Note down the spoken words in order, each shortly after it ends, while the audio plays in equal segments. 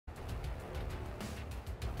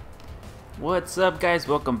What's up, guys?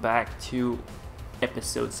 Welcome back to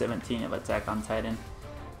episode 17 of Attack on Titan.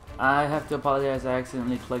 I have to apologize, I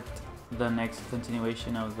accidentally clicked the next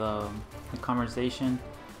continuation of the conversation.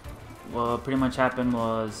 What pretty much happened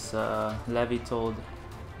was Levi told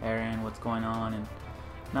Eren what's going on, and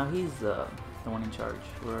now he's the one in charge,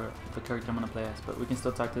 or the character I'm gonna play as, but we can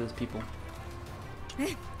still talk to these people.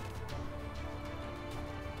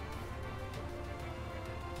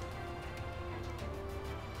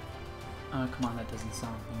 Come on, that doesn't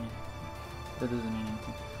sound mean. That doesn't mean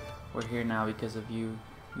anything. We're here now because of you.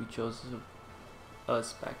 You chose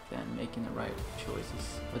us back then. Making the right choice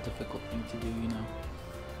is a difficult thing to do, you know.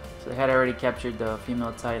 So they had already captured the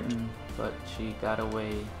female Titan, but she got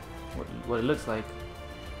away. What it looks like.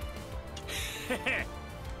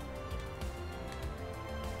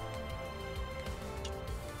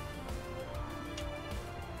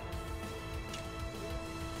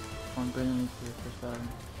 Perform brilliantly for your first battle.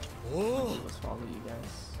 Let's follow you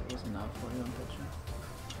guys. It was enough for you, picture.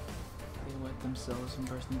 They wet themselves and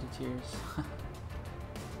burst into tears.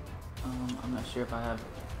 I'm not sure if I have.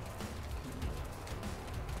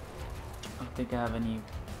 I don't think I have any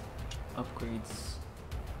upgrades.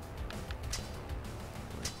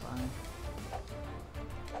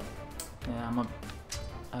 Yeah,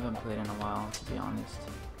 I haven't played in a while, to be honest.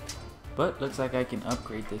 But looks like I can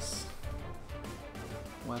upgrade this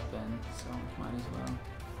weapon, so might as well.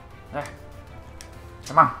 Ah,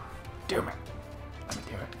 come on, do it. Let me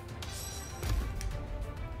do it.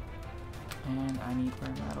 And I need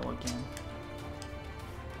burn metal again.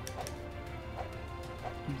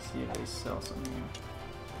 Let me see if they sell some here.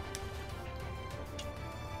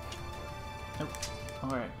 Nope.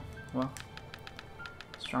 Alright, well,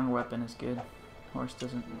 stronger weapon is good. Horse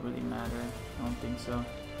doesn't really matter. I don't think so.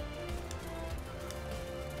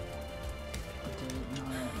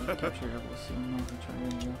 Capture it, we'll soon. No control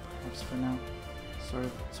area. Perhaps for now.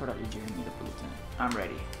 Sort out your gear and meet up with Lieutenant. I'm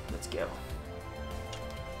ready. Let's go.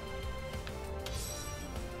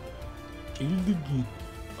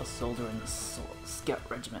 A soldier in the Scout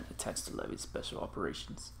Regiment attached to Levi's Special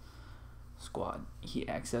Operations Squad. He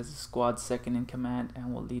acts as the squad's second in command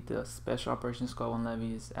and will lead the Special Operations Squad when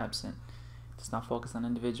Levi is absent. Does not focus on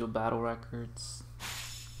individual battle records,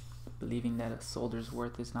 believing that a soldier's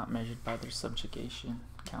worth is not measured by their subjugation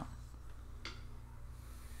count.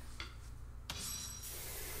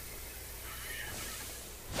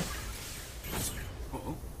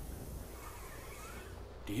 Oh?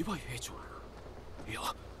 Levi 兵長。いや、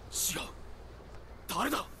違う。誰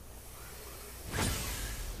だ?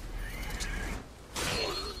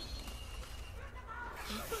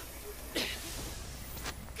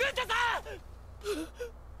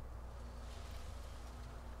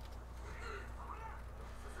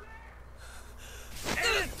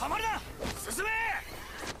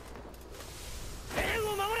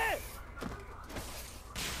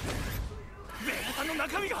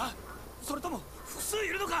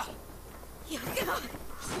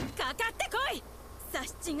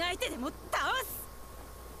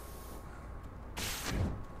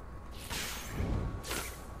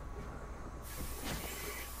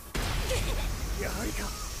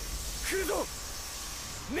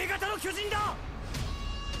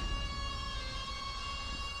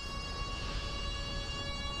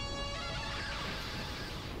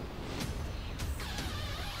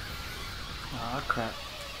 Ah, crap.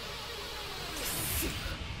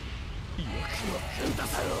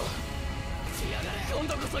 今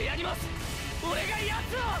度こそやります。俺が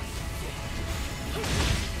奴を。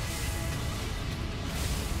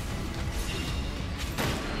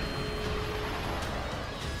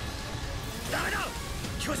ダメだ。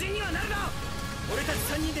巨人にはなるな。俺たち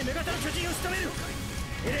3人で女型の巨人を仕留める。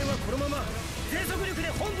エレンはこのまま全速力で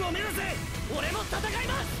本部を目指せ。俺も戦い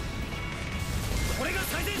ます。これが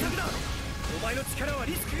最善策だ。お前の力は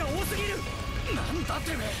リスクが多すぎる。なんだ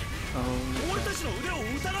てめえ。俺たちの腕を疑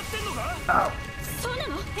ってんのか？そうな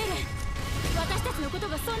の？エレン、私たちのこと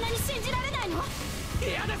がそんなに信じられないの？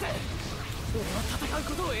嫌です。俺は戦う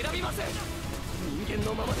ことを選びません。人間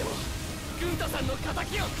のままでも軍太さんの敵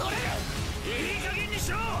を取れる。いい加減にし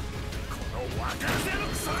ろ、この若らせの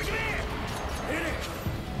クソガキめ。エレン、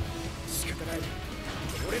仕方ない。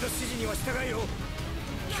俺の指示には従えよ。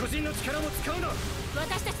巨人の力も使うな。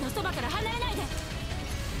私たちのそばから離れないで。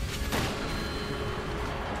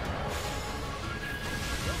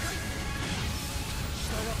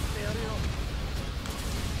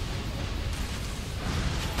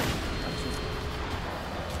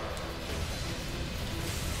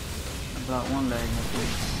About one leg, I think.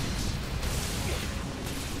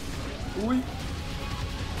 Ui!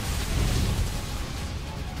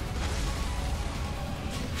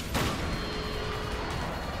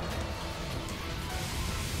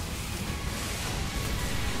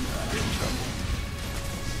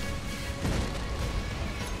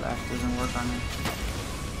 on her.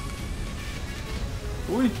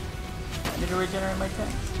 Ooh! I need to regenerate my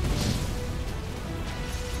tanks.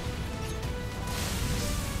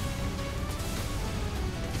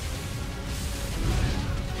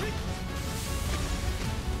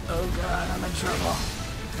 Oh god, I'm in trouble.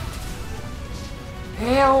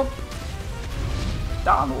 Help!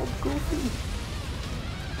 Donald, Goofy!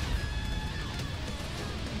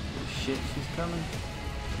 Oh shit, she's coming.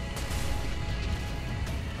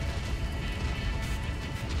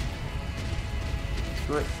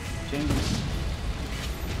 Screw it. Changes.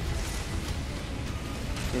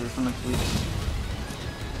 Okay, this one looks weak.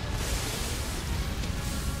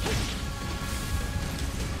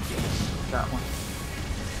 Got one.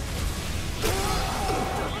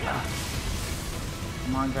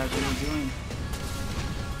 Come on guys, what are you doing?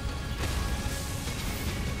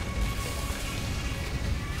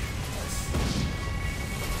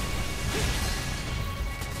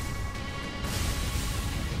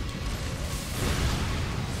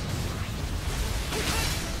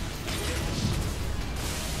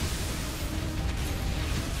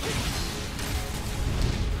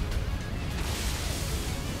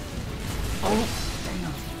 Oh,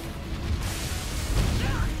 damn.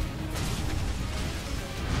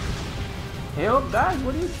 Help, guys,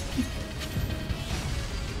 what are you... Shit.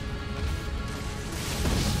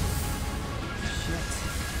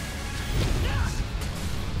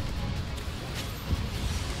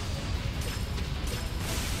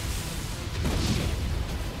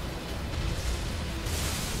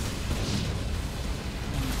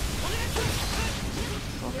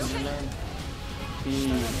 Fucking leg.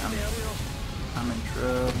 I'm in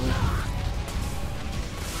trouble.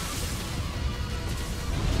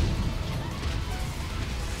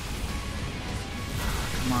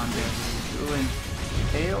 Come on, Dad. What are you doing?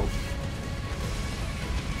 Help!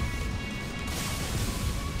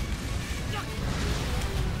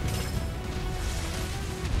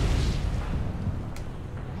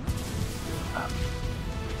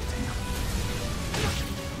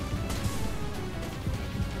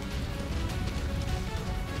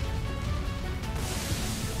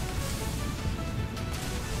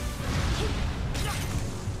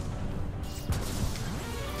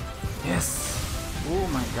 Yes! Oh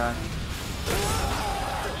my god.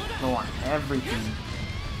 Low on everything.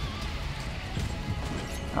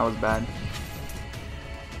 That was bad.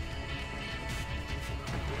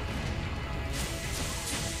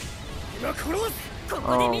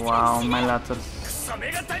 Oh wow, my laptop's... Darn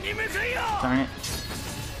it.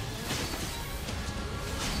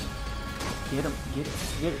 Get him, get it,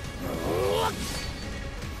 get it.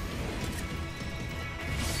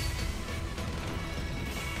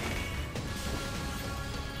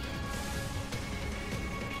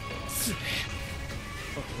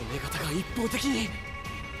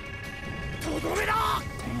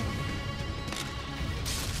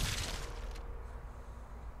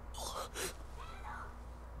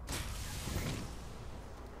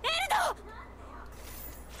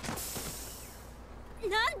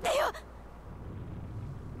なんでよ。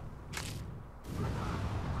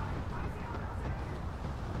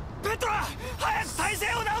ペトラ、早く体勢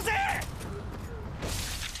を直せ。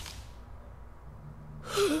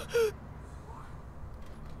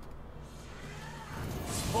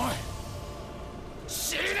おい、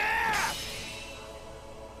死ね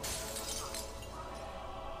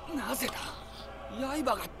え。なぜだ、刃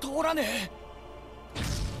が通らねえ。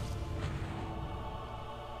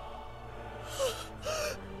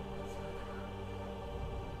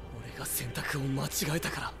俺が選択を間違えた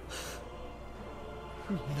から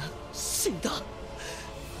みんな死んだ。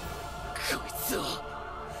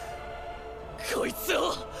こいつ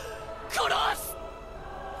を殺す。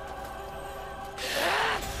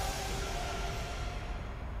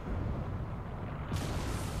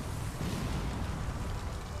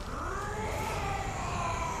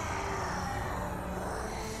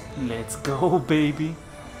Let's go, baby.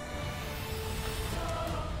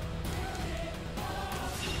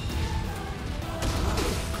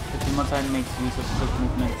 The female Titan makes use of quick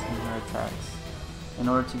movements in her attacks. In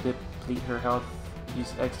order to deplete her health,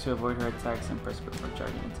 use X to avoid her attacks and press for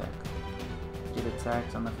charging attack. Jet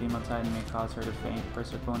attacks on the female Titan may cause her to faint.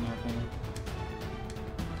 Press circle near fainting.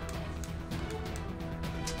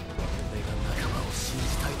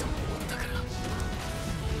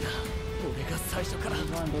 Come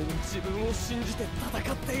on, baby. 自分を信じて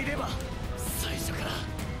戦っていれば、最初から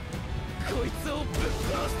こいつをぶっ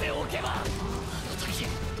殺しておけば、あの時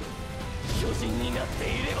巨人になって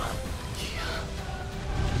いれば、いや、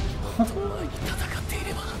もっと前に戦ってい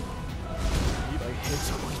れば、リヴァイ兵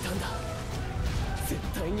長もいたんだ。絶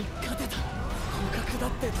対に勝てた。格だ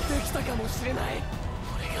ってできたかもしれない。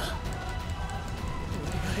俺が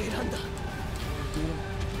選んだ。俺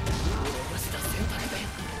がした選択で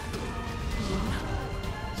みんな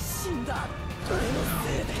死んだ。俺の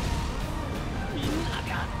せいでみんなが。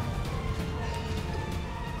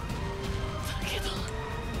だけどや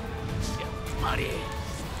っぱり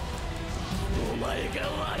お前が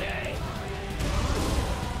悪い。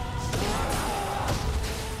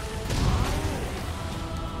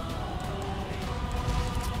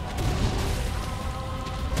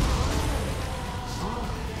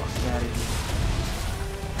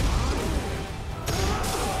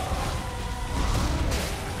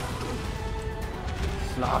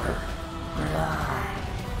Slaughter.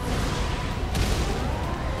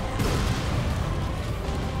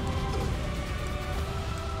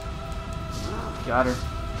 Got her.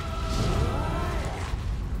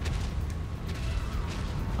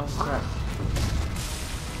 Oh crap.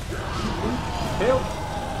 Help!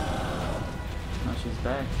 Now she's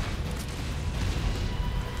back.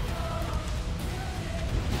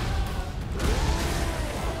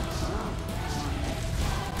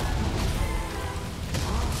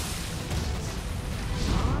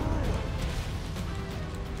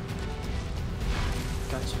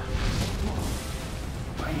 Gotcha.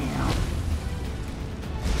 Bam.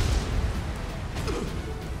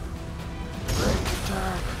 Break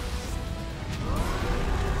attack.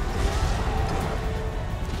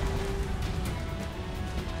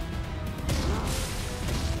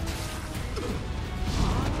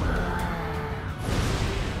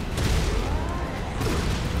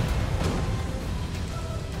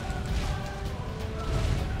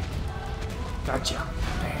 Gotcha.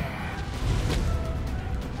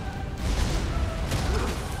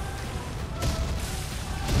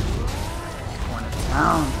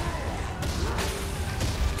 Down.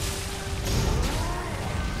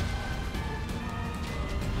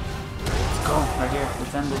 Let's go, right here,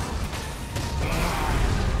 let's end this.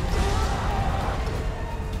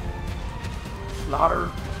 Slaughter.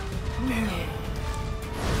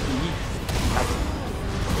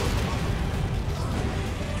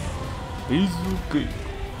 It's okay.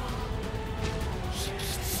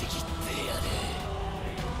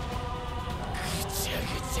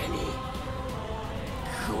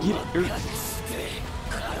 Get her.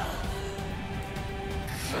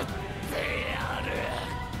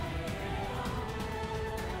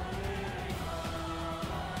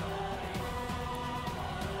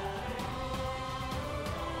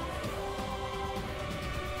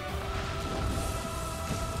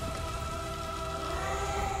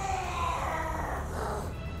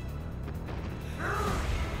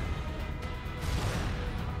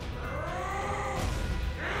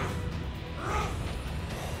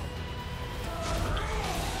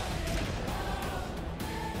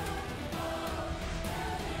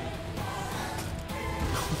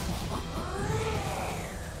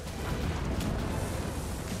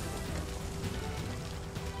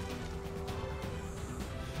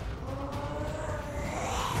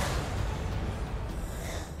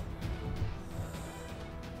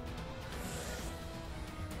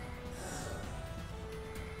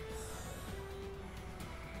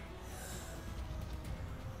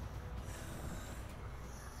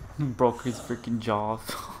 Broke his freaking jaw.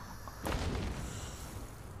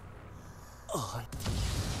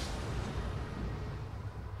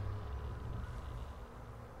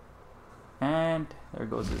 And there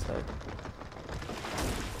goes his head.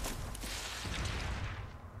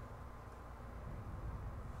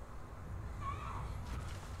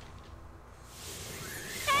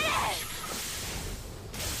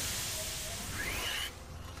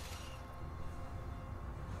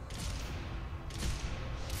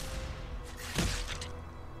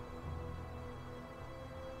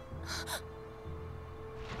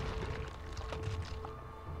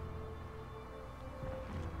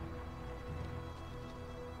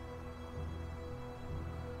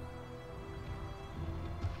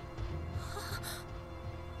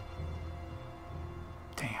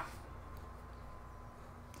 Damn.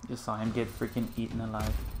 Just saw him get freaking eaten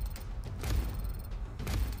alive.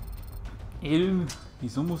 Ew,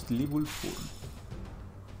 he's almost level 4.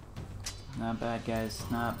 Not bad, guys.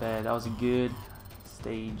 Not bad. That was a good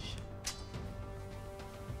stage.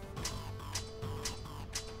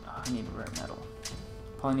 Oh, I need rare metal.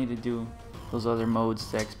 Probably need to do those other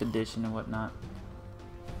modes, the expedition and whatnot.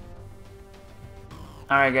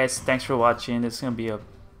 Alright guys, thanks for watching. This is gonna be a,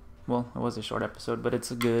 well, it was a short episode, but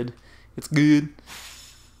it's good. It's good.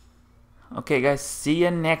 Okay guys, see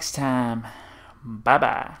you next time. Bye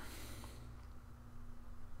bye.